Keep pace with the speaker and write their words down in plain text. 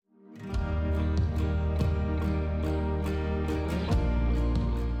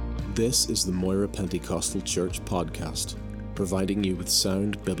This is the Moira Pentecostal Church podcast, providing you with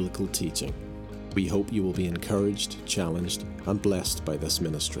sound biblical teaching. We hope you will be encouraged, challenged, and blessed by this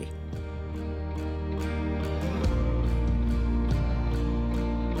ministry.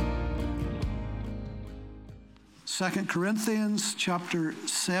 Second Corinthians chapter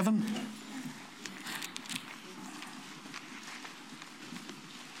 7.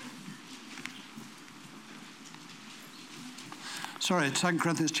 Sorry, 2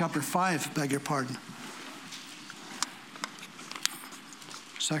 Corinthians chapter 5, beg your pardon.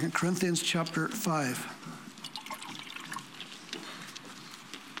 2 Corinthians chapter 5.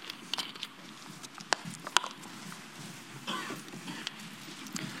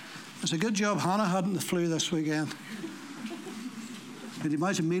 It's a good job Hannah hadn't the flu this weekend. Could you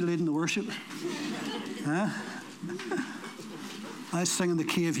imagine me leading the worship? Huh? I sing in the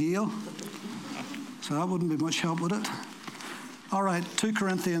key of Yale, so that wouldn't be much help, would it? All right, 2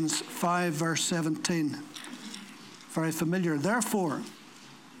 Corinthians 5, verse 17. Very familiar. Therefore,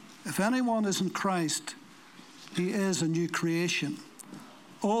 if anyone is in Christ, he is a new creation.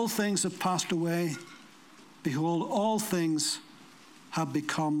 All things have passed away. Behold, all things have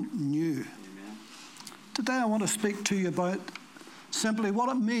become new. Amen. Today I want to speak to you about simply what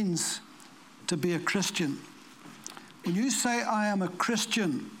it means to be a Christian. When you say, I am a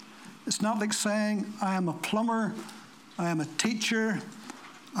Christian, it's not like saying, I am a plumber, I am a teacher,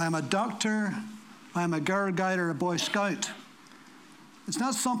 I am a doctor, I am a Girl Guide or a Boy Scout. It's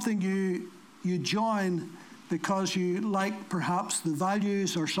not something you join because you like perhaps the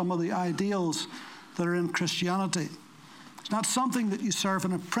values or some of the ideals that are in Christianity. It's not something that you serve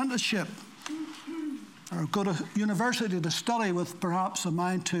an apprenticeship or go to university to study with perhaps a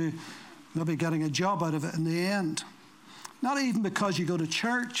mind to maybe getting a job out of it in the end. Not even because you go to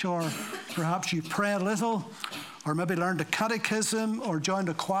church or perhaps you pray a little or maybe learned a catechism or joined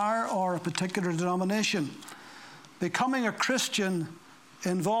a choir or a particular denomination. Becoming a Christian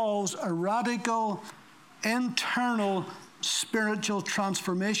involves a radical internal spiritual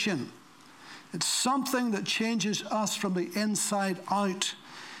transformation. It's something that changes us from the inside out.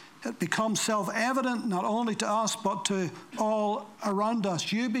 It becomes self-evident not only to us but to all around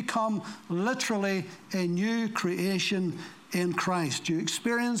us. You become literally a new creation in Christ. You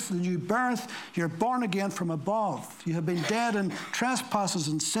experience the new birth. You're born again from above. You have been dead in trespasses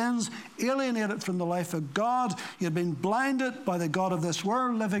and sins, alienated from the life of God. You've been blinded by the god of this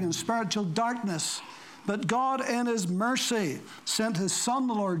world, living in spiritual darkness. But God, in His mercy, sent His Son,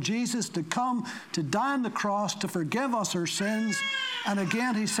 the Lord Jesus, to come to die on the cross to forgive us our sins. And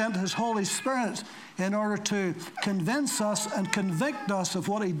again, He sent His Holy Spirit in order to convince us and convict us of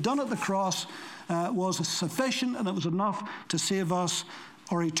what He'd done at the cross was sufficient and it was enough to save us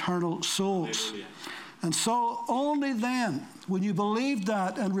our eternal souls. Hallelujah. And so only then, when you believed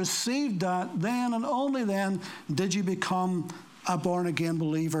that and received that, then and only then did you become a born-again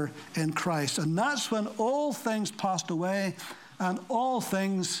believer in Christ. And that's when all things passed away and all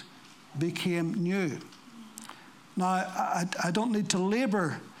things became new. Now, I don't need to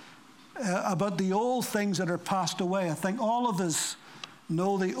labor about the old things that are passed away. I think all of us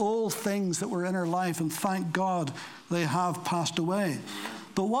know the old things that were in our life, and thank God they have passed away.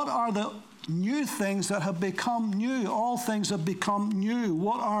 But what are the new things that have become new? All things have become new.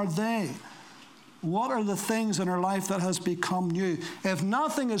 What are they? What are the things in our life that has become new? If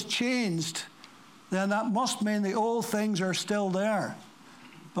nothing has changed, then that must mean the old things are still there.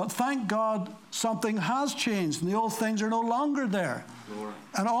 But thank God something has changed and the old things are no longer there. Glory.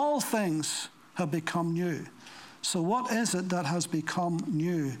 And all things have become new. So what is it that has become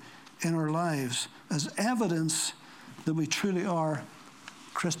new in our lives as evidence that we truly are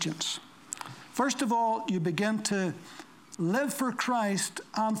Christians? First of all, you begin to live for Christ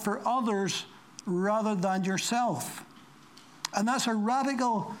and for others rather than yourself. And that's a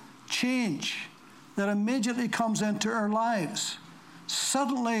radical change that immediately comes into our lives.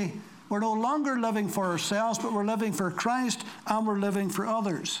 Suddenly, we're no longer living for ourselves, but we're living for Christ and we're living for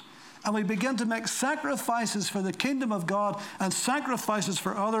others. And we begin to make sacrifices for the kingdom of God and sacrifices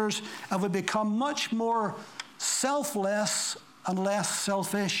for others, and we become much more selfless and less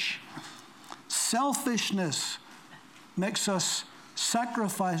selfish. Selfishness makes us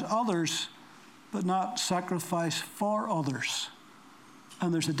sacrifice others but not sacrifice for others.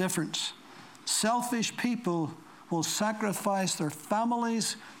 And there's a difference. Selfish people will sacrifice their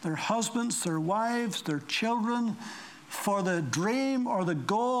families, their husbands, their wives, their children, for the dream or the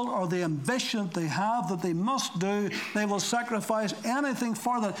goal or the ambition that they have that they must do. They will sacrifice anything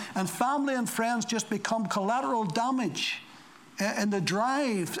for that. And family and friends just become collateral damage in the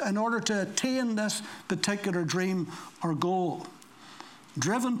drive in order to attain this particular dream or goal.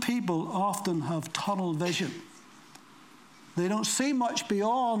 Driven people often have tunnel vision. They don't see much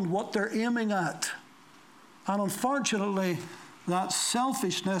beyond what they're aiming at. And unfortunately, that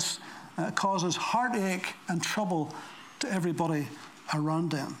selfishness causes heartache and trouble to everybody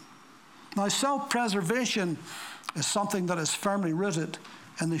around them. Now, self-preservation is something that is firmly rooted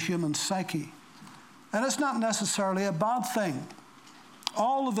in the human psyche. And it's not necessarily a bad thing.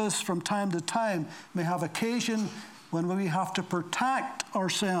 All of us from time to time may have occasion when we have to protect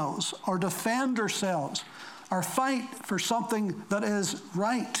ourselves or defend ourselves or fight for something that is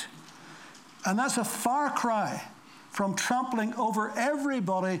right. And that's a far cry from trampling over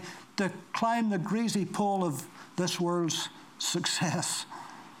everybody to climb the greasy pole of this world's success.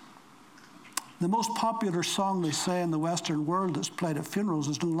 The most popular song, they say, in the Western world that's played at funerals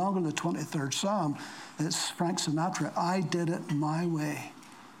is no longer the 23rd Psalm. It's Frank Sinatra, I Did It My Way.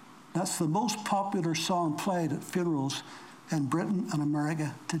 That's the most popular song played at funerals in Britain and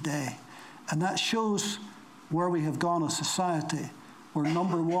America today. And that shows where we have gone as society, where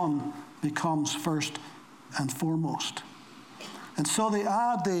number one becomes first and foremost. And so the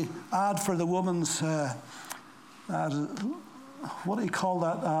ad for the woman's, what do you call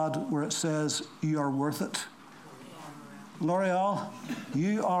that ad where it says, you are worth it? L'Oreal,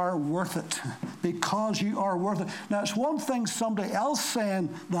 you are worth it because you are worth it. Now, it's one thing somebody else saying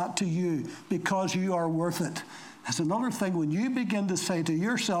that to you because you are worth it. It's another thing when you begin to say to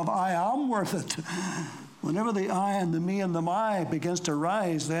yourself, I am worth it. Whenever the I and the me and the my begins to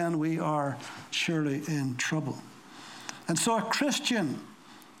rise, then we are surely in trouble. And so a Christian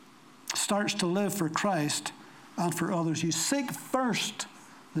starts to live for Christ and for others. You seek first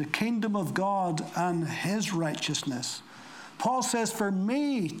the kingdom of God and his righteousness. Paul says, for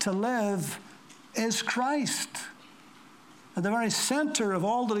me to live is Christ. At the very center of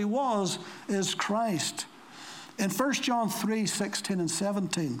all that he was is Christ. In 1 John 3, 16 and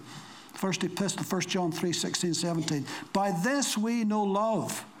 17, first epistle, 1 John 3, 16, 17, by this we know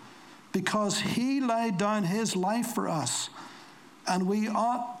love, because he laid down his life for us, and we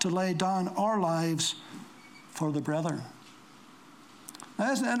ought to lay down our lives for the brethren.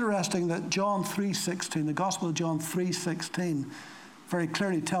 Now, isn't it interesting that John 3:16, the Gospel of John 3:16, very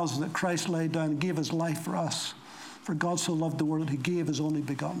clearly tells us that Christ laid down and gave his life for us. For God so loved the world that he gave his only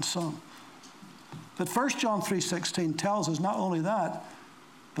begotten Son. But 1 John 3:16 tells us not only that,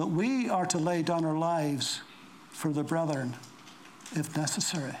 but we are to lay down our lives for the brethren if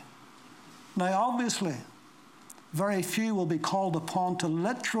necessary. Now, obviously, very few will be called upon to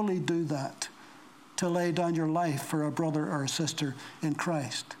literally do that, to lay down your life for a brother or a sister in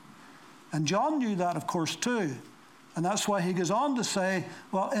Christ. And John knew that, of course, too. And that's why he goes on to say,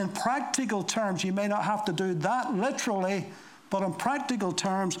 well, in practical terms, you may not have to do that literally, but in practical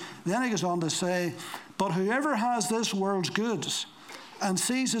terms, then he goes on to say, but whoever has this world's goods and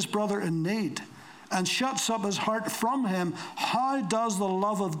sees his brother in need and shuts up his heart from him, how does the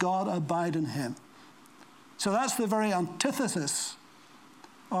love of God abide in him? So that's the very antithesis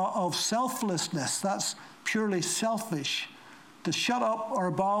of selflessness. That's purely selfish. To shut up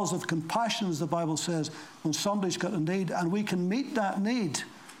our bowels of compassion, as the Bible says, when somebody's got a need, and we can meet that need,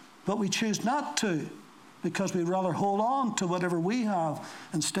 but we choose not to because we'd rather hold on to whatever we have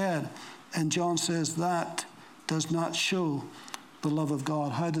instead. And John says that does not show the love of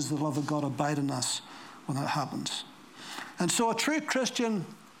God. How does the love of God abide in us when that happens? And so a true Christian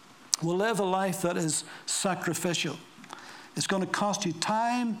will live a life that is sacrificial. It's going to cost you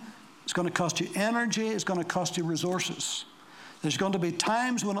time, it's going to cost you energy, it's going to cost you resources. There's going to be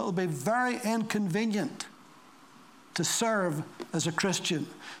times when it will be very inconvenient to serve as a Christian.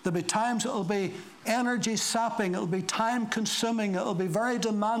 There'll be times it will be energy sapping, it will be time consuming, it will be very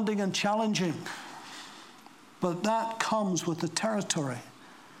demanding and challenging. But that comes with the territory.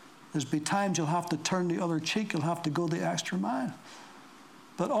 There'll be times you'll have to turn the other cheek, you'll have to go the extra mile.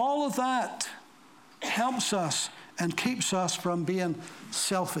 But all of that helps us and keeps us from being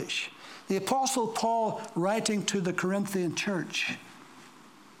selfish. The Apostle Paul, writing to the Corinthian church,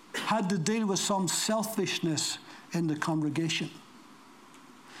 had to deal with some selfishness in the congregation.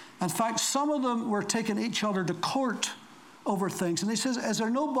 In fact, some of them were taking each other to court over things. And he says, is there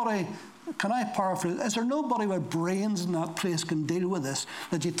nobody, can I paraphrase, is there nobody with brains in that place can deal with this,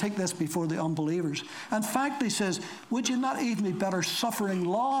 that you take this before the unbelievers? In fact, he says, would you not even be better suffering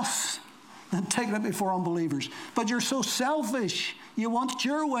loss than taking it before unbelievers? But you're so selfish, you want it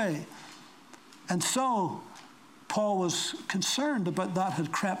your way. And so Paul was concerned about that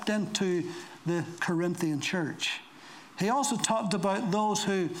had crept into the Corinthian church. He also talked about those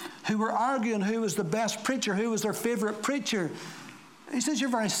who were arguing who was the best preacher, who was their favorite preacher. He says, you're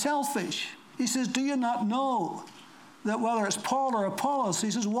very selfish. He says, do you not know that whether it's Paul or Apollos, he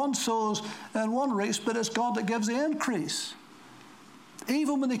says one sows and one reaps, but it's God that gives the increase.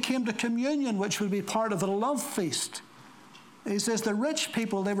 Even when they came to communion, which would be part of the love feast, he says the rich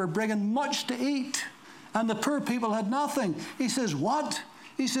people, they were bringing much to eat, and the poor people had nothing. He says, what?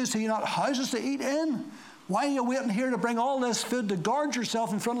 He says, have you not houses to eat in? Why are you waiting here to bring all this food to gorge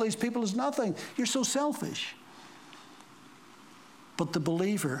yourself in front of these people as nothing? You're so selfish. But the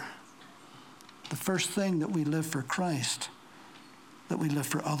believer, the first thing that we live for Christ, that we live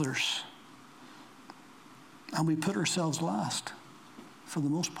for others. And we put ourselves last, for the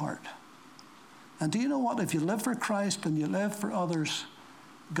most part. And do you know what? If you live for Christ and you live for others,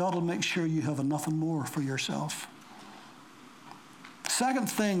 God will make sure you have enough and more for yourself. Second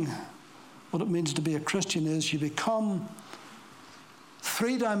thing, what it means to be a Christian is you become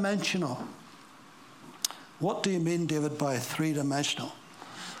three-dimensional. What do you mean, David, by three-dimensional?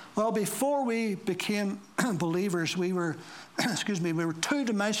 Well, before we became believers, we were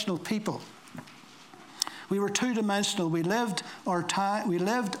two-dimensional people. We were two-dimensional. We lived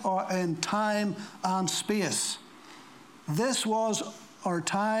in time and space. This was our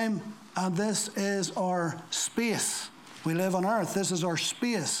time, and this is our space. We live on earth. This is our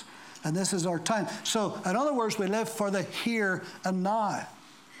space, and this is our time. So, in other words, we live for the here and now.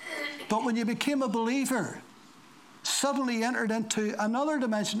 But when you became a believer, suddenly you entered into another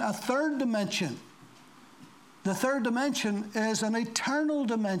dimension, a third dimension. The third dimension is an eternal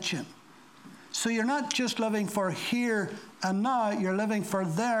dimension. So you're not just living for here and now, you're living for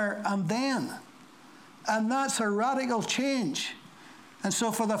there and then. And that's a radical change. And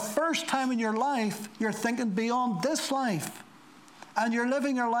so for the first time in your life, you're thinking beyond this life. And you're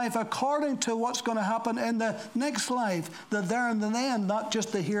living your life according to what's going to happen in the next life, the there and the then, not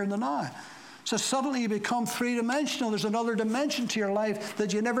just the here and the now. So suddenly you become three-dimensional. There's another dimension to your life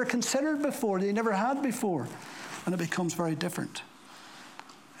that you never considered before, that you never had before. And it becomes very different.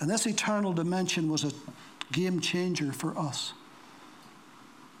 And this eternal dimension was a game changer for us.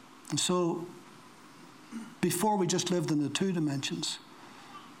 And so before we just lived in the two dimensions,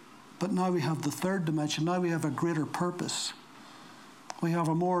 but now we have the third dimension. Now we have a greater purpose. We have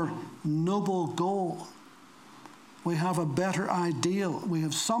a more noble goal. We have a better ideal. We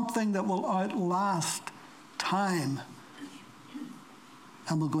have something that will outlast time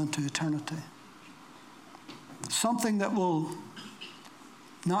and will go into eternity. Something that will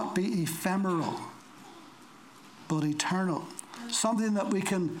not be ephemeral, but eternal. Something that we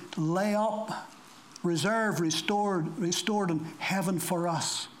can lay up, reserve, restored in heaven for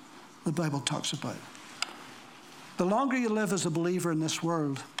us, the Bible talks about. The longer you live as a believer in this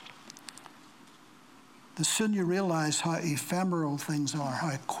world, the sooner you realize how ephemeral things are,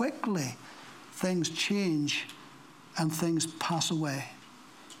 how quickly things change and things pass away,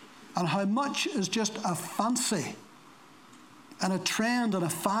 and how much is just a fancy and a trend and a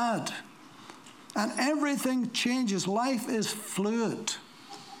fad. And everything changes. Life is fluid.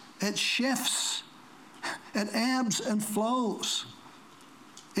 It shifts. It ebbs and flows.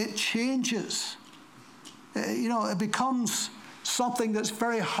 It changes. It becomes something that's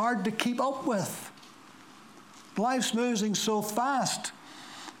very hard to keep up with. Life's moving so fast.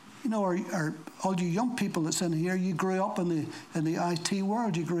 All you young people that's in here, you grew up in the IT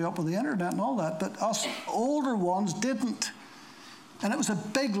world. You grew up with the internet and all that. But us older ones didn't. And it was a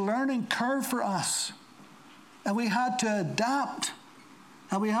big learning curve for us. And we had to adapt.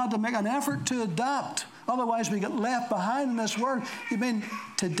 And we had to make an effort to adapt. Otherwise, we get left behind in this world. You mean,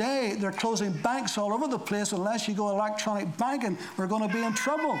 today, they're closing banks all over the place. Unless you go electronic banking, we're going to be in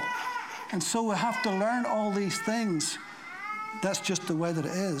trouble. And so we have to learn all these things. That's just the way that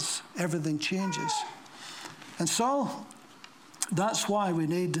it is. Everything changes. And so, that's why we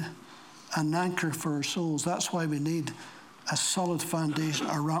need an anchor for our souls. That's why we need a solid foundation,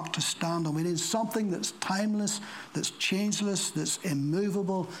 a rock to stand on. We need something that's timeless, that's changeless, that's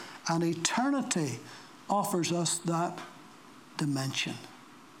immovable, and eternity offers us that dimension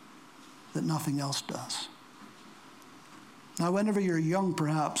that nothing else does. Now, whenever you're young,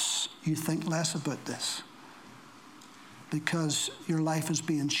 perhaps you think less about this because your life is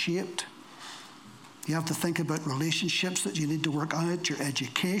being shaped. You have to think about relationships that you need to work out, your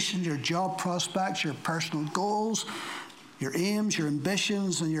education, your job prospects, your personal goals, your aims, your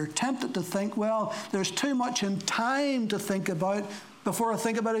ambitions, and you're tempted to think, well, there's too much in time to think about before I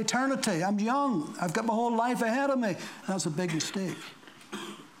think about eternity. I'm young. I've got my whole life ahead of me. That's a big mistake.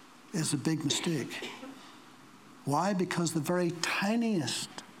 It's a big mistake. Why? Because the very tiniest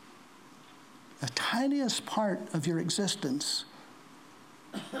part of your existence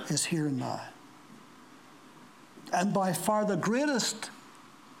is here and now. And by far the greatest,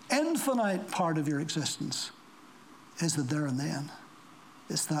 infinite part of your existence is the there and then.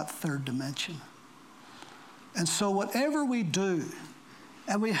 It's that third dimension. And so whatever we do,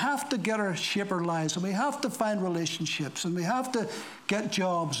 and we have to get our shape our lives, and we have to find relationships, and we have to get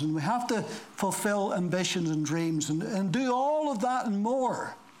jobs, and we have to fulfill ambitions and dreams, and do all of that and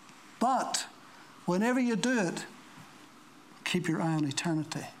more. But whenever you do it, keep your eye on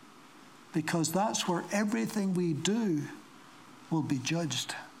eternity, because that's where everything we do will be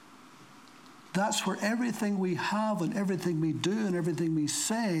judged. That's where everything we have and everything we do and everything we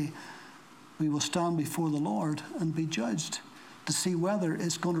say, we will stand before the Lord and be judged to see whether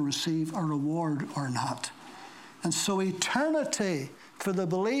it's going to receive a reward or not. And so eternity for the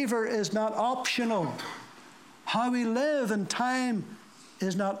believer is not optional. How we live in time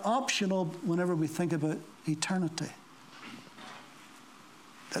is not optional whenever we think about eternity.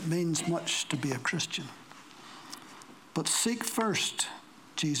 It means much to be a Christian. But seek first,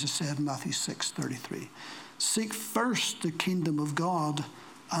 Jesus said in Matthew 6:33, seek first the kingdom of God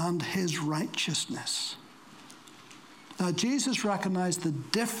and his righteousness. Now, Jesus recognized the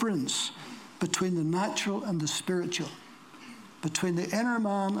difference between the natural and the spiritual, between the inner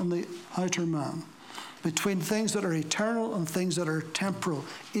man and the outer man, between things that are eternal and things that are temporal.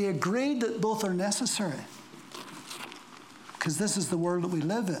 He agreed that both are necessary, because this is the world that we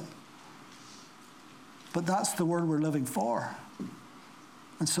live in. But that's the world we're living for.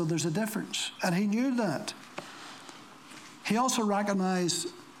 And so there's a difference. And he knew that. He also recognized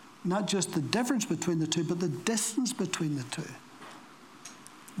not just the difference between the two, but the distance between the two.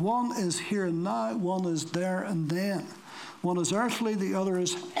 One is here and now, one is there and then. One is earthly, the other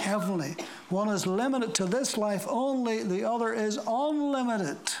is heavenly. One is limited to this life only, the other is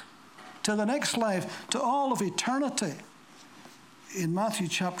unlimited to the next life, to all of eternity. In Matthew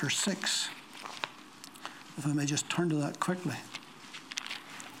chapter 6, if I may just turn to that quickly.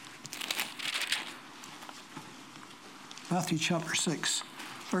 Matthew chapter 6,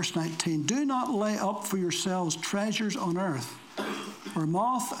 verse 19. Do not lay up for yourselves treasures on earth, where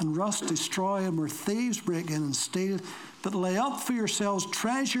moth and rust destroy and where thieves break in and steal, but lay up for yourselves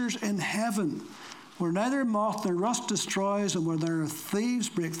treasures in heaven, where neither moth nor rust destroys and where there are thieves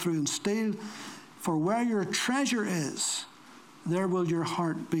break through and steal. For where your treasure is, there will your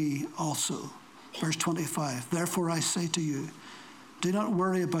heart be also. Verse 25. Therefore I say to you, do not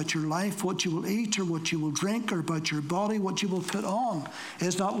worry about your life, what you will eat or what you will drink, or about your body, what you will put on.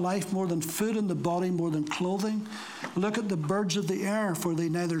 Is not life more than food, and the body more than clothing? Look at the birds of the air, for they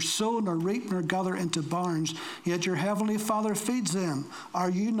neither sow nor reap nor gather into barns, yet your heavenly Father feeds them.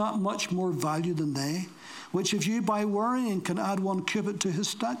 Are you not much more valued than they? Which of you by worrying can add 1 cubit to his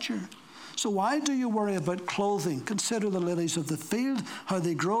stature? So why do you worry about clothing? Consider the lilies of the field, how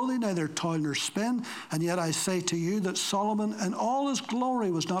they grow, they neither toil nor spin. And yet I say to you that Solomon in all his glory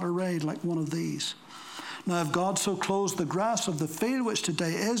was not arrayed like one of these. Now if God so clothes the grass of the field, which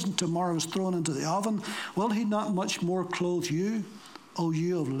today is and tomorrow is thrown into the oven, will he not much more clothe you, O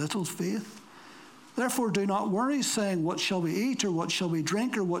you of little faith? Therefore do not worry, saying, what shall we eat, or what shall we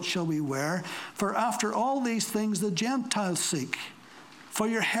drink, or what shall we wear? For after all these things the Gentiles seek. For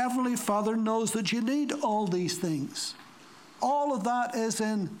your heavenly Father knows that you need all these things. All of that is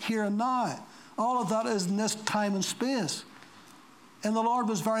in here and now. All of that is in this time and space. And the Lord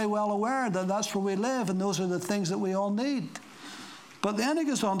was very well aware that that's where we live, and those are the things that we all need. But then he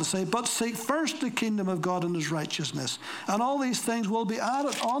goes on to say, but seek first the kingdom of God and his righteousness, and all these things will be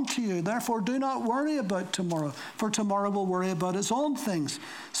added unto you. Therefore do not worry about tomorrow, for tomorrow will worry about its own things.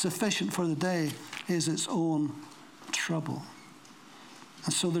 Sufficient for the day is its own trouble.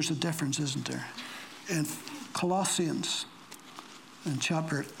 And so there's a difference, isn't there? In Colossians, in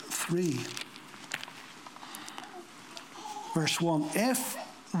chapter 3, verse 1, if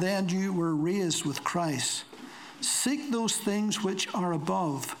then you were raised with Christ, seek those things which are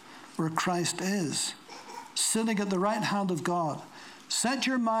above, where Christ is, sitting at the right hand of God. Set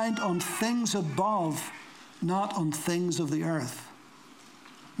your mind on things above, not on things of the earth.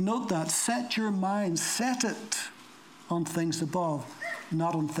 Note that. Set your mind, set it on things above,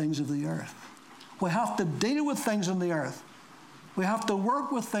 not on things of the earth. We have to deal with things on the earth. We have to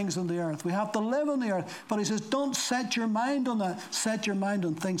work with things on the earth. We have to live on the earth. But he says, don't set your mind on that. Set your mind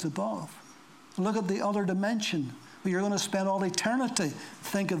on things above. Look at the other dimension where you're going to spend all eternity.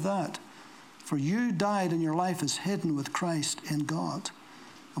 Think of that. For you died and your life is hidden with Christ in God.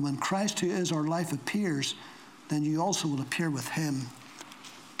 And when Christ, who is our life, appears, then you also will appear with him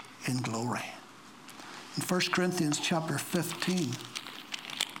in glory. In 1 Corinthians chapter 15,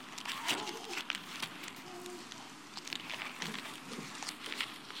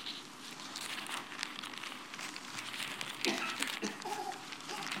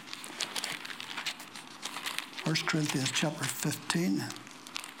 1 Corinthians chapter 15.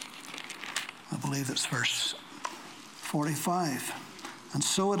 I believe it's verse 45. And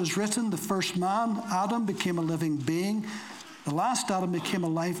so it is written, the first man, Adam, became a living being. The last Adam became a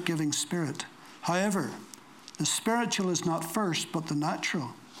life-giving spirit. However, the spiritual is not first, but the natural,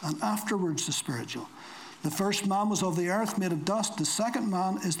 and afterwards the spiritual. The first man was of the earth, made of dust. The second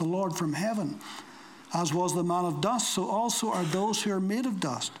man is the Lord from heaven. As was the man of dust, so also are those who are made of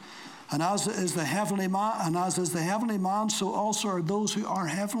dust. And as is the heavenly man, so also are those who are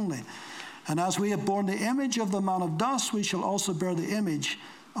heavenly. And as we have borne the image of the man of dust, we shall also bear the image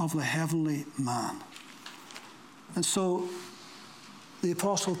of the heavenly man. And so the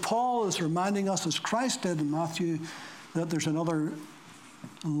Apostle Paul is reminding us, as Christ did in Matthew, that there's another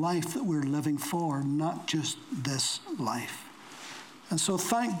life that we're living for, not just this life. And so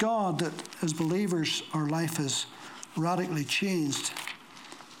thank God that as believers, our life has radically changed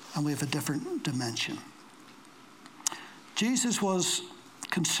and we have a different dimension. Jesus was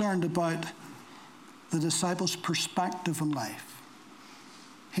concerned about the disciples' perspective on life.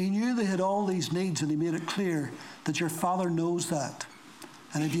 He knew they had all these needs, and he made it clear that your Father knows that.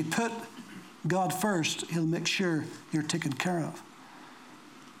 And if you put God first, he'll make sure you're taken care of.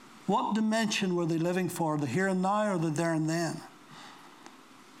 What dimension were they living for, the here and now or the there and then?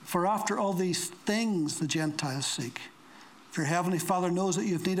 For after all these things the Gentiles seek. If your heavenly Father knows that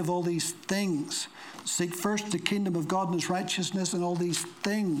you have need of all these things, seek first the kingdom of God and his righteousness, and all these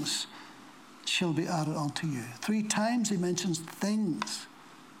things shall be added unto you. 3 times he mentions things.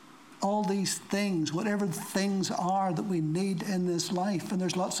 All these things, whatever the things are that we need in this life. And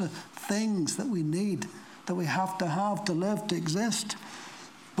there's lots of things that we need, that we have to live, to exist.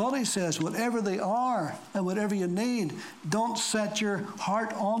 But he says, whatever they are and whatever you need, don't set your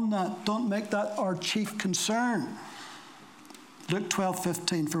heart on that. Don't make that our chief concern. Luke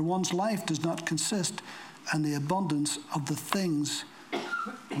 12:15, for one's life does not consist in the abundance of the things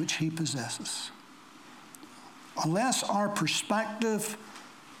which he possesses. Unless our perspective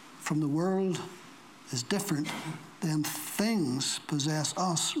from the world is different, then things possess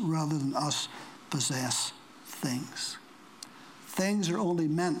us rather than us possess things. Things are only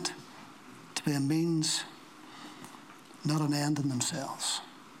meant to be a means, not an end in themselves.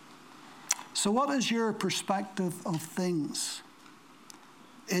 So what is your perspective of things?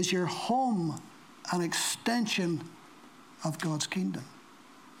 Is your home an extension of God's kingdom?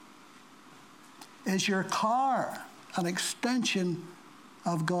 Is your car an extension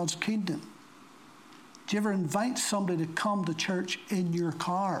of God's kingdom? Do you ever invite somebody to come to church in your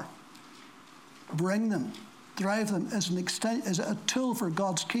car? Bring them, drive them as a tool for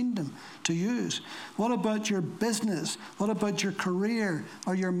God's kingdom to use. What about your business? What about your career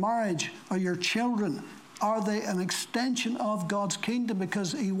or your marriage or your children? Are they an extension of God's kingdom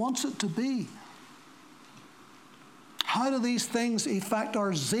because he wants it to be? How do these things affect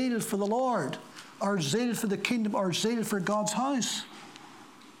our zeal for the Lord, our zeal for the kingdom, our zeal for God's house?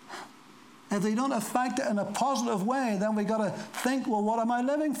 If they don't affect it in a positive way, then we've got to think, well, what am I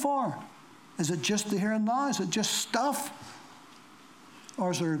living for? Is it just the here and now? Is it just stuff?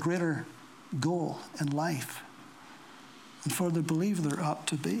 Or is there a greater goal in life? And for the believer, there ought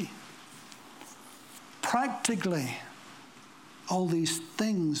to be. Practically, all these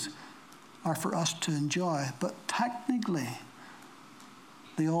things are for us to enjoy, but technically,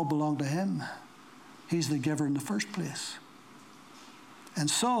 they all belong to him. He's the giver in the first place. And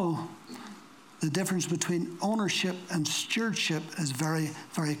so, the difference between ownership and stewardship is very,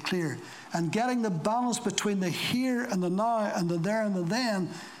 very clear. And getting the balance between the here and the now and the there and the then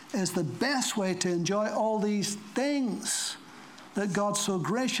is the best way to enjoy all these things that God so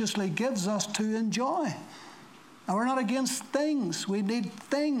graciously gives us to enjoy. And we're not against things. We need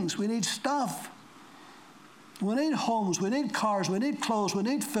things. We need stuff. We need homes. We need cars. We need clothes. We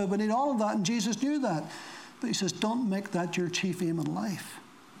need food. We need all of that. And Jesus knew that. But he says, don't make that your chief aim in life.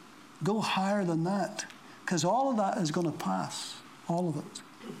 Go higher than that. Because all of that is going to pass. All of it.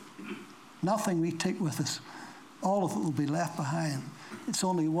 Nothing we take with us. All of it will be left behind. It's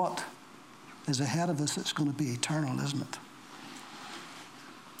only what is ahead of us that's going to be eternal, isn't it?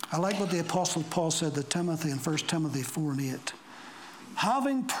 I like what the Apostle Paul said to Timothy in 1 Timothy 4:8.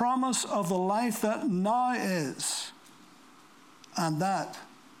 Having promise of the life that now is, and that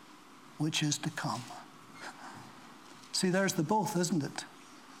which is to come. See, there's the both, isn't it?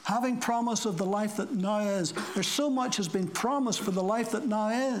 Having promise of the life that now is. There's so much has been promised for the life that now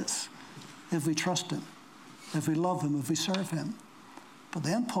is, if we trust him, if we love him, if we serve him. But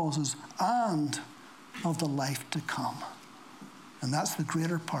then Paul says, and of the life to come. And that's the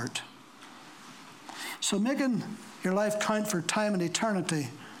greater part. So making your life count for time and eternity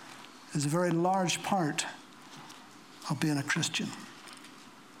is a very large part of being a Christian.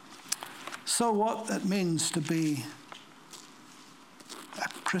 So what it means to be a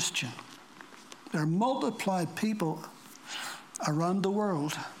Christian. There are multiplied people around the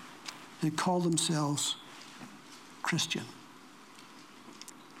world who call themselves Christian.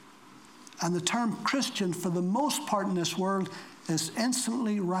 And the term Christian, for the most part in this world, is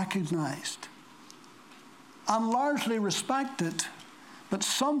instantly recognized and largely respected, but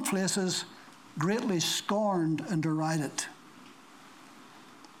some places greatly scorned and derided.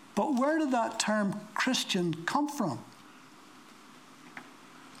 But where did that term Christian come from?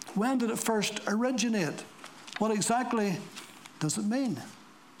 When did it first originate? What exactly does it mean?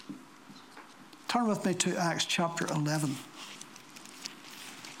 Turn with me to Acts chapter 11.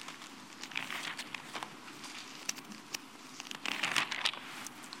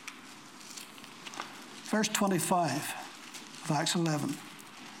 Verse 25 of Acts 11.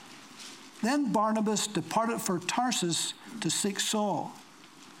 Then Barnabas departed for Tarsus to seek Saul.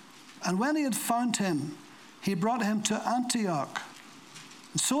 And when he had found him, he brought him to Antioch.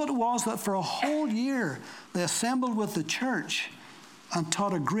 And so it was that for a whole year they assembled with the church and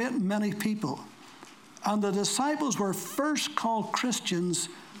taught a great many people. And the disciples were first called Christians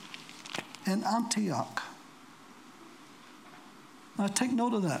in Antioch. Now take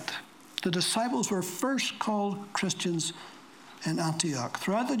note of that. The disciples were first called Christians in Antioch.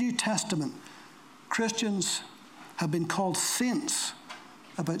 Throughout the New Testament, Christians have been called saints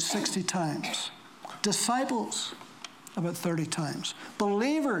about 60 times, disciples about 30 times,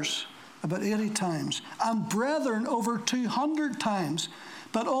 believers about 80 times, and brethren over 200 times.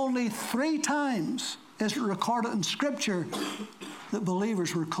 But only 3 times is it recorded in Scripture that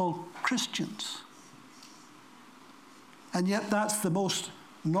believers were called Christians. And yet that's the most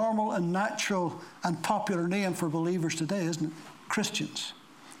normal and natural and popular name for believers today, isn't it? Christians,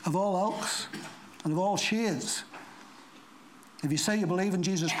 of all ilks and of all shades. If you say you believe in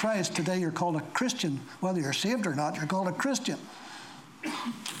Jesus Christ, today you're called a Christian. Whether you're saved or not, you're called a Christian.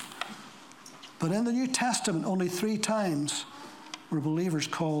 But in the New Testament, only 3 times were believers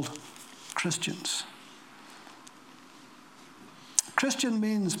called Christians. Christian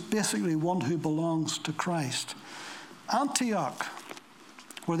means basically one who belongs to Christ. Antioch,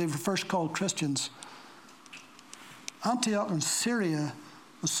 where they were first called Christians, Antioch in Syria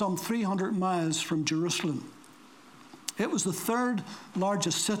was some 300 miles from Jerusalem. It was the 3rd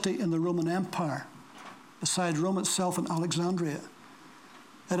largest city in the Roman Empire, beside Rome itself and Alexandria. It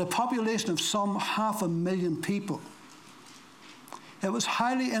had a population of some 500,000 people. It was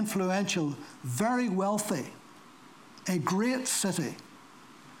highly influential, very wealthy, a great city.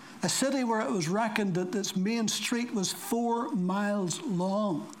 A city where it was reckoned that its main street was 4 miles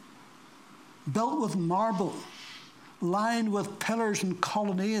long, built with marble, lined with pillars and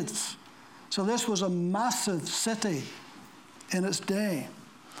colonnades. So this was a massive city in its day.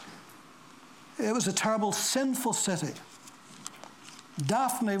 It was a terrible, sinful city.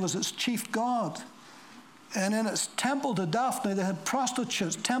 Daphne was its chief god. And in its temple to Daphne, they had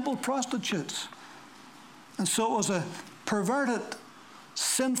prostitutes, temple prostitutes. And so it was a perverted,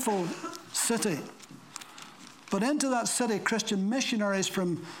 sinful city. But into that city, Christian missionaries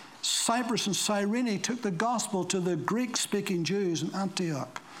from Cyprus and Cyrene took the gospel to the Greek-speaking Jews in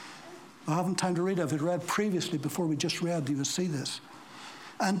Antioch. I haven't time to read it. If I'd read previously, before we just read, you would see this.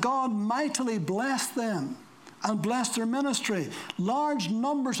 And God mightily blessed them and blessed their ministry. Large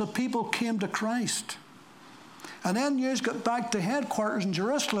numbers of people came to Christ. And then news got back to headquarters in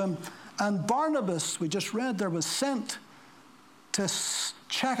Jerusalem, and Barnabas, we just read there, was sent to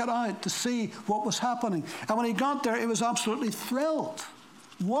check it out, to see what was happening. And when he got there, he was absolutely thrilled.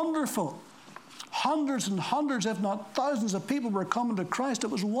 Wonderful. Hundreds and hundreds, if not thousands of people were coming to Christ. It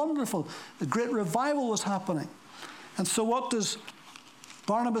was wonderful. The great revival was happening. And so what does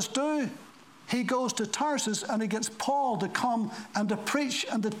Barnabas do? He goes to Tarsus and he gets Paul to come and to preach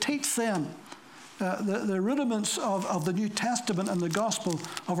and to teach them the rudiments of the New Testament and the gospel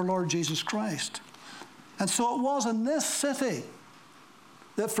of our Lord Jesus Christ. And so it was in this city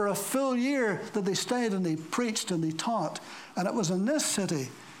that for a full year that they stayed and they preached and they taught. And it was in this city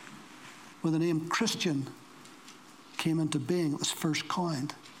where the name Christian came into being. It was first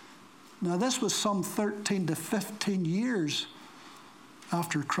coined. Now this was some 13 to 15 years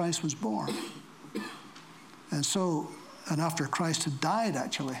after Christ was born. And after Christ had died,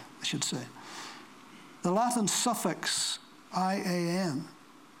 actually, I should say. The Latin suffix IAN,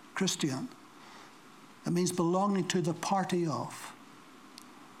 Christian, it means belonging to the party of.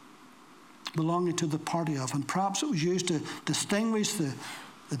 Belonging to the party of. And perhaps it was used to distinguish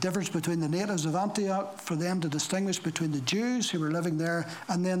the the difference between the natives of Antioch, for them to distinguish between the Jews who were living there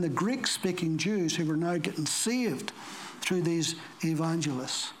and then the Greek-speaking Jews who were now getting saved through these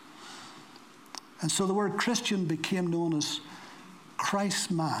evangelists. And so the word Christian became known as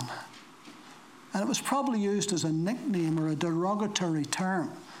Christ man. And it was probably used as a nickname or a derogatory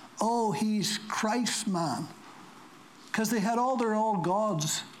term. Oh, he's Christ man. Because they had all their old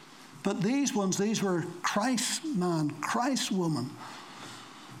gods. But these were Christ man, Christ woman.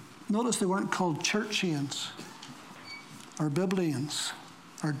 Notice they weren't called Churchians or Biblians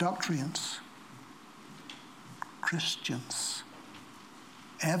or Doctrians. Christians.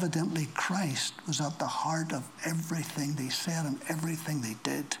 Evidently, Christ was at the heart of everything they said and everything they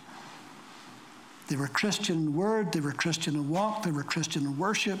did. They were Christian in word, they were Christian in walk, they were Christian in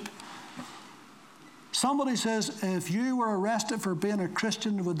worship. Somebody says, if you were arrested for being a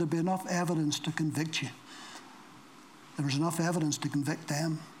Christian, would there be enough evidence to convict you? There was enough evidence to convict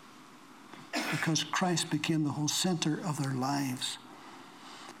them because Christ became the whole center of their lives.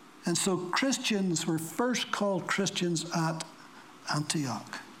 And so Christians were first called Christians at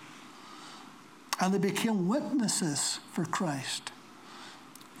Antioch. And they became witnesses for Christ.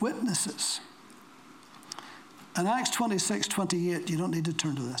 Witnesses. In Acts 26:28, you don't need to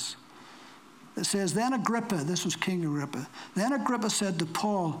turn to this. It says, then Agrippa, this was King Agrippa, then Agrippa said to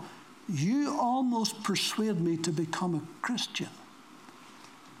Paul, you almost persuade me to become a Christian.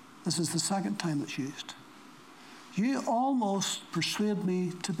 This is the second time it's used. You almost persuade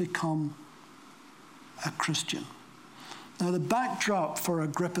me to become a Christian. Now, the backdrop for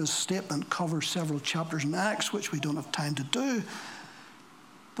Agrippa's statement covers several chapters in Acts, which we don't have time to do.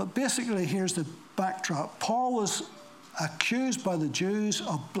 But basically, here's the backdrop. Paul was accused by the Jews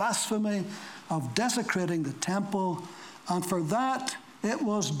of blasphemy, of desecrating the temple, and for that, it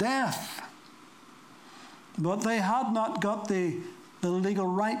was death. But they had not got the legal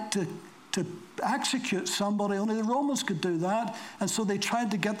right to execute somebody. Only the Romans could do that. And so they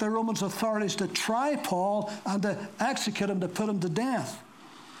tried to get the Roman authorities to try Paul and to execute him, to put him to death.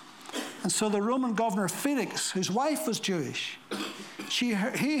 And so the Roman governor Felix, whose wife was Jewish, he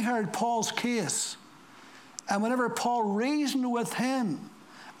heard Paul's case. And whenever Paul reasoned with him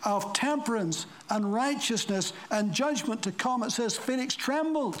of temperance and righteousness and judgment to come, it says Felix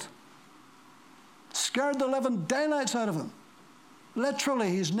trembled, scared the living daylights out of him. Literally,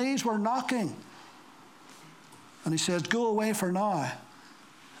 his knees were knocking. And he says, go away for now.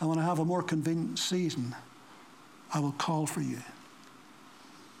 And when I have a more convenient season, I will call for you.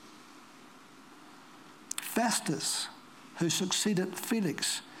 Festus, who succeeded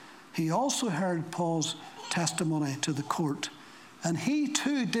Felix, he also heard Paul's testimony to the court. And he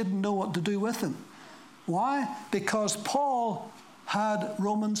too didn't know what to do with him. Why? Because Paul had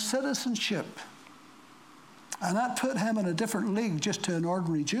Roman citizenship. And that put him in a different league just to an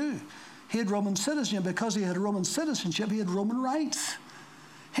ordinary Jew. He had Roman citizenship. Because he had Roman citizenship, he had Roman rights.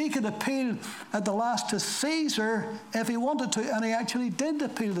 He could appeal at the last to Caesar if he wanted to, and he actually did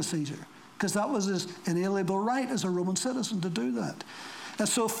appeal to Caesar, because that was his inalienable right as a Roman citizen to do that. And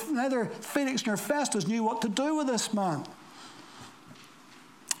so neither Felix nor Festus knew what to do with this man.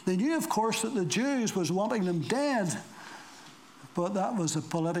 They knew, of course, that the Jews was wanting him dead, but that was a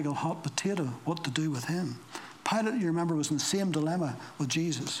political hot potato, what to do with him. Pilate, you remember, was in the same dilemma with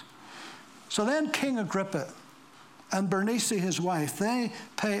Jesus. So then King Agrippa and Bernice, his wife,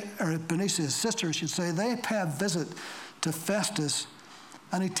 Bernice, his sister, I should say, they pay a visit to Festus,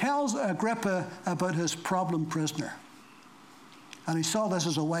 and he tells Agrippa about his problem prisoner. And he saw this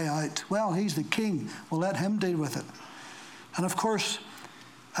as a way out. Well, he's the king. We'll let him deal with it. And of course,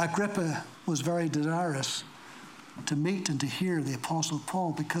 Agrippa was very desirous to meet and to hear the Apostle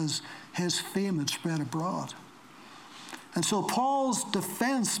Paul because his fame had spread abroad. And so Paul's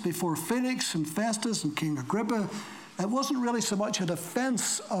defense before Felix and Festus and King Agrippa, it wasn't really so much a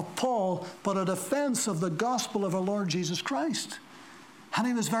defense of Paul, but a defense of the gospel of our Lord Jesus Christ. And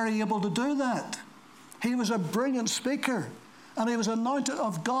he was very able to do that. He was a brilliant speaker, and he was anointed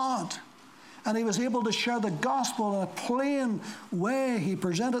of God. And he was able to share the gospel in a plain way. He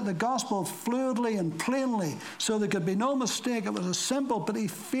presented the gospel fluidly and plainly, so there could be no mistake. It was a simple, but he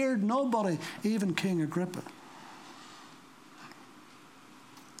feared nobody, even King Agrippa.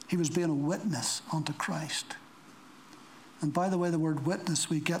 He was being a witness unto Christ. And by the way, the word witness,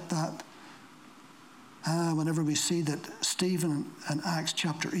 we get that whenever we see that Stephen in Acts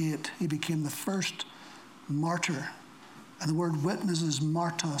chapter 8, he became the first martyr. And the word witness is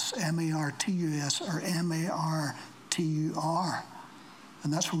martos, M-A-R-T-U-S, or M-A-R-T-U-R.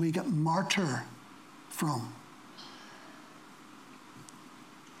 And that's where we get martyr from.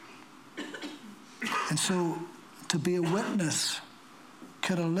 And so to be a witness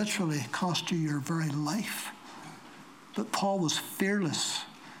could have literally cost you your very life. But Paul was fearless.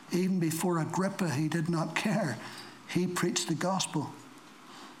 Even before Agrippa, he did not care. He preached the gospel.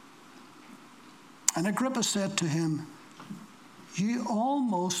 And Agrippa said to him, "You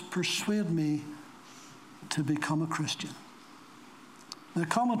almost persuade me to become a Christian." The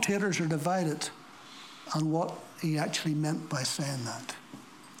commentators are divided on what he actually meant by saying that.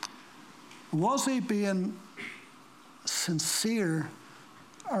 Was he being sincere,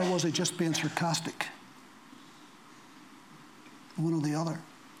 or was he just being sarcastic? One or the other.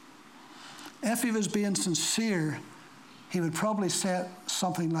 If he was being sincere, he would probably say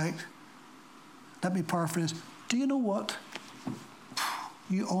something like, let me paraphrase, "Do you know what?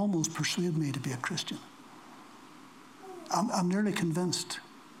 You almost persuaded me to be a Christian. I'm nearly convinced."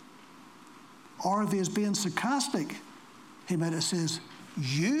 Or if he was being sarcastic, he might have said,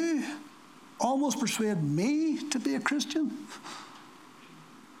 "You almost persuaded me to be a Christian?"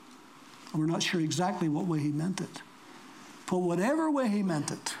 We're not sure exactly what way he meant it. But whatever way he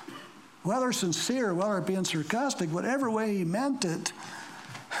meant it, whether sincere, whether being sarcastic, whatever way he meant it,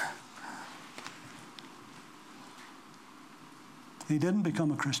 he didn't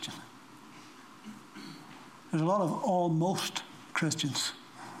become a Christian. There's a lot of almost Christians.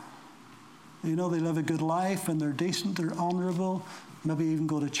 You know, they live a good life and they're decent, they're honourable, maybe even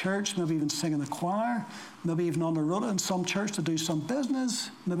go to church, maybe even sing in the choir, maybe even on the road in some church to do some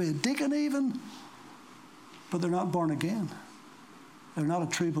business, maybe a deacon even, but they're not born again. They're not a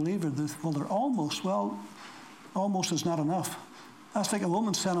true believer. They're almost. Well, almost is not enough. That's like a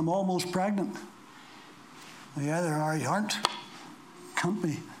woman saying, "I'm almost pregnant." You either are or you aren't. Can't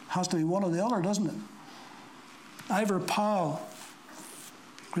be. Has to be one or the other, doesn't it? Ivor Powell,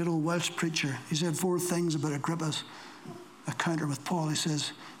 great old Welsh preacher, he said 4 things about Agrippa's encounter with Paul. He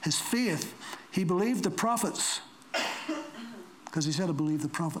says, his faith, he believed the prophets, because he said, "I believe the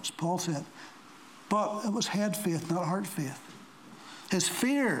prophets," Paul said. But it was head faith, not heart faith. His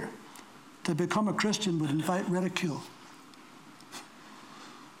fear to become a Christian would invite ridicule.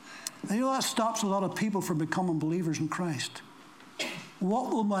 And you know, that stops a lot of people from becoming believers in Christ. What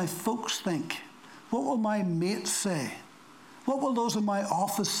will my folks think? What will my mates say? What will those in my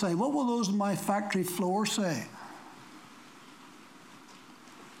office say? What will those in my factory floor say?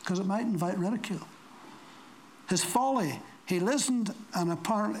 Because it might invite ridicule. His folly, he listened and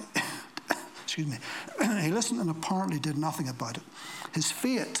apparently, he listened and apparently did nothing about it. His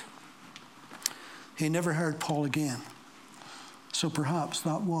fate, he never heard Paul again. So perhaps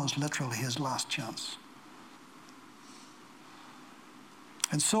that was literally his last chance.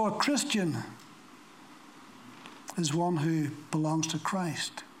 And so a Christian is one who belongs to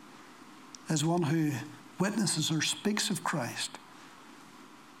Christ, is one who witnesses or speaks of Christ,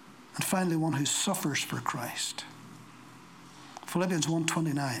 and finally one who suffers for Christ. Philippians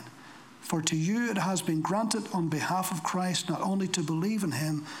 1:29, "For to you it has been granted on behalf of Christ not only to believe in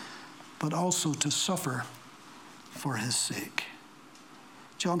him, but also to suffer for his sake."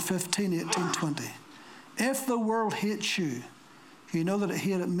 John 15:18-20, "If the world hates you, you know that it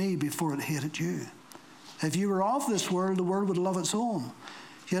hated me before it hated you. If you were of this world, the world would love its own.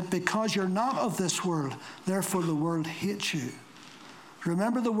 Yet because you're not of this world, therefore the world hates you.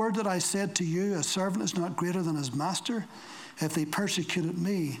 Remember the word that I said to you, a servant is not greater than his master. If they persecuted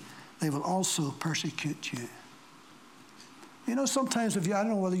me, they will also persecute you." You know, sometimes I don't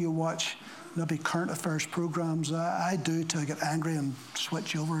know whether you watch maybe current affairs programs. I do, till I get angry and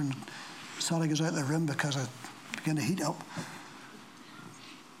switch over and Sally goes out of the room because I begin to heat up.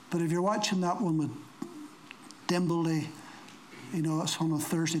 But if you're watching that one with Dimbley, you know, it's on a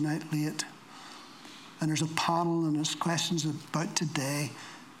Thursday night late, and there's a panel and there's questions about today,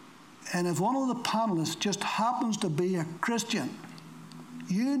 and if one of the panelists just happens to be a Christian,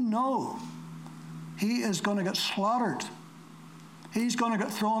 you know he is going to get slaughtered. He's going to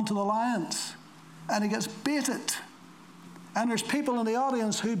get thrown to the lions, and he gets baited. And there's people in the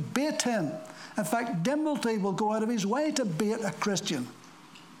audience who bait him. In fact, Dimbley will go out of his way to bait a Christian.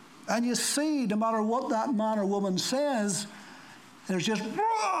 And you see, no matter what that man or woman says, there's just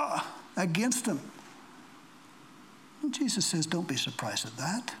against him. And Jesus says, don't be surprised at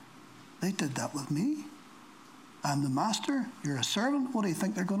that. They did that with me. I'm the master. You're a servant. What do you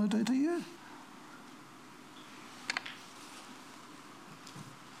think they're going to do to you?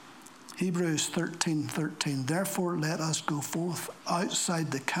 Hebrews 13:13. Therefore, let us go forth outside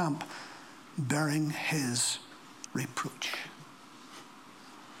the camp, bearing his reproach.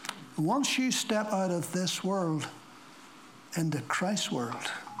 Once you step out of this world into Christ's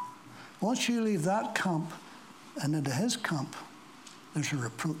world, once you leave that camp and into his camp, there's a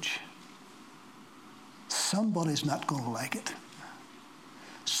reproach. Somebody's not going to like it.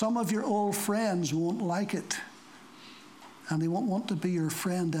 Some of your old friends won't like it, and they won't want to be your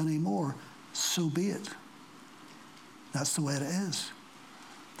friend anymore. So be it. That's the way it is.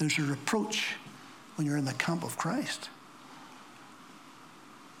 There's a reproach when you're in the camp of Christ.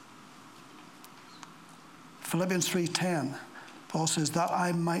 Philippians 3:10, Paul says, that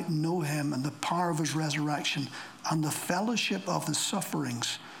I might know him and the power of his resurrection and the fellowship of his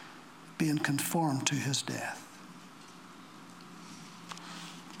sufferings, being conformed to his death.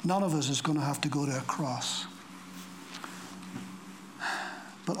 None of us is going to have to go to a cross.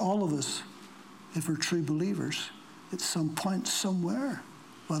 But all of us, if we're true believers, at some point somewhere,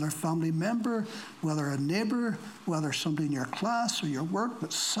 whether a family member, whether a neighbor, whether somebody in your class or your work,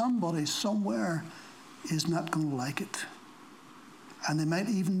 but somebody somewhere is not going to like it. And they might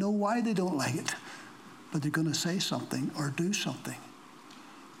even know why they don't like it, but they're going to say something or do something.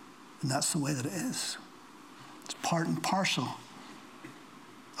 And that's the way that it is. It's part and parcel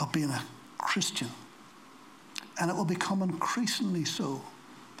of being a Christian. And it will become increasingly so,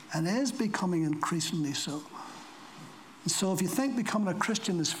 and is becoming increasingly so. And so if you think becoming a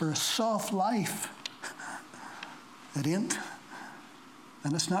Christian is for a soft life, it ain't.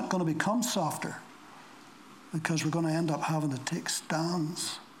 And it's not going to become softer, because we're going to end up having to take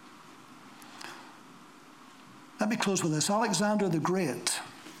stands. Let me close with this. Alexander the Great,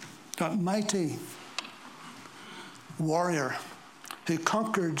 that mighty warrior who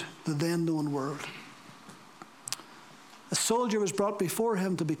conquered the then known world. A soldier was brought before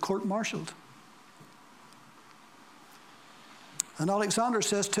him to be court-martialed. And Alexander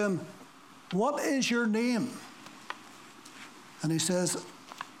says to him, what is your name? And he says,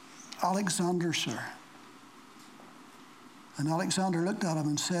 Alexander, sir. And Alexander looked at him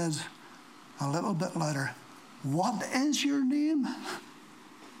and says, a little bit louder, what is your name?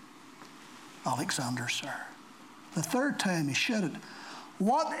 Alexander, sir. The third time he shouted,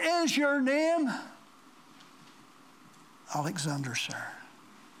 what is your name? Alexander, sir.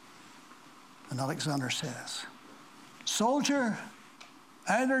 And Alexander says, soldier,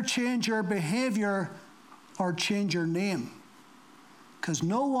 either change your behavior or change your name, because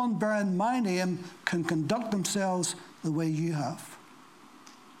no one bearing my name can conduct themselves the way you have.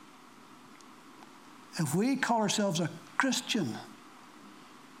 If we call ourselves a Christian,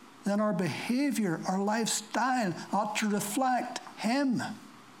 then our behavior, our lifestyle ought to reflect him,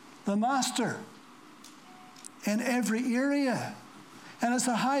 the Master, in every area. And it's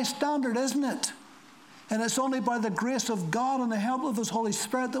a high standard, isn't it? And it's only by the grace of God and the help of his Holy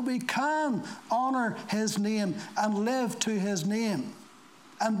Spirit that we can honor his name and live to his name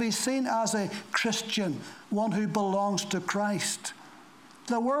and be seen as a Christian, one who belongs to Christ.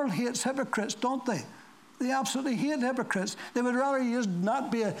 The world hates hypocrites, don't they? They absolutely hate hypocrites. They would rather you just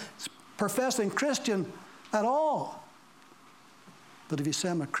not be a professing Christian at all. But if you say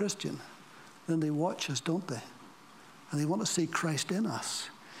I'm a Christian, then they watch us, don't they? And they want to see Christ in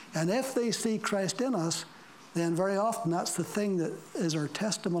us. And if they see Christ in us, then very often that's the thing that is our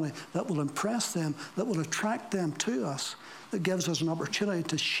testimony that will impress them, that will attract them to us, that gives us an opportunity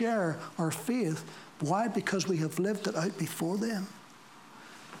to share our faith. Why? Because we have lived it out before them.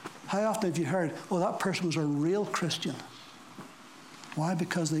 How often have you heard, oh, that person was a real Christian? Why?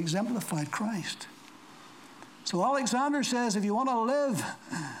 Because they exemplified Christ. So Alexander says, if you want to live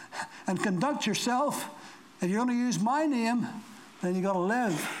and conduct yourself, if you're going to use my name, then you've got to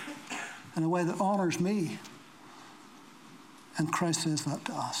live in a way that honors me. And Christ says that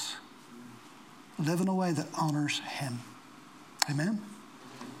to us. Live in a way that honors him. Amen?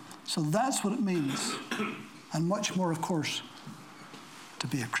 So that's what it means. And much more, of course, to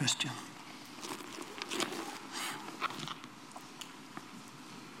be a Christian.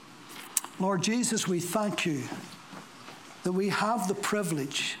 Lord Jesus, we thank you that we have the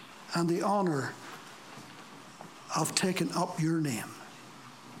privilege and the honor of taking up your name,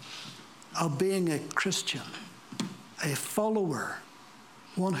 of being a Christian, a follower,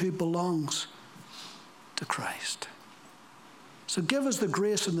 one who belongs to Christ. So give us the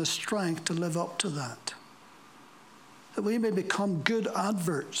grace and the strength to live up to that we may become good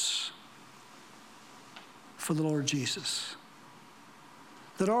adverts for the Lord Jesus,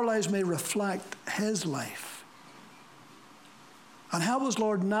 that our lives may reflect his life. And help us,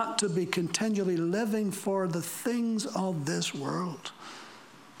 Lord, not to be continually living for the things of this world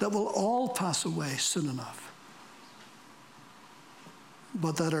that will all pass away soon enough,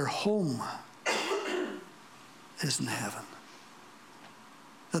 but that our home is in heaven,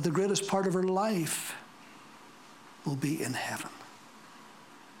 that the greatest part of our life will be in heaven.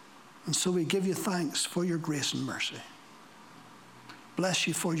 And so we give you thanks for your grace and mercy. Bless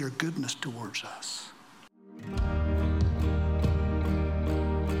you for your goodness towards us.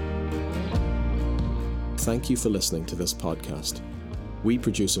 Thank you for listening to this podcast. We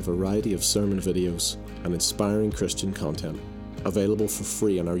produce a variety of sermon videos and inspiring Christian content available for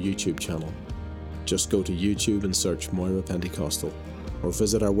free on our YouTube channel. Just go to YouTube and search Moira Pentecostal, or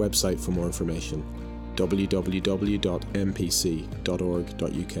visit our website for more information,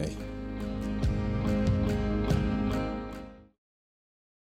 www.mpc.org.uk.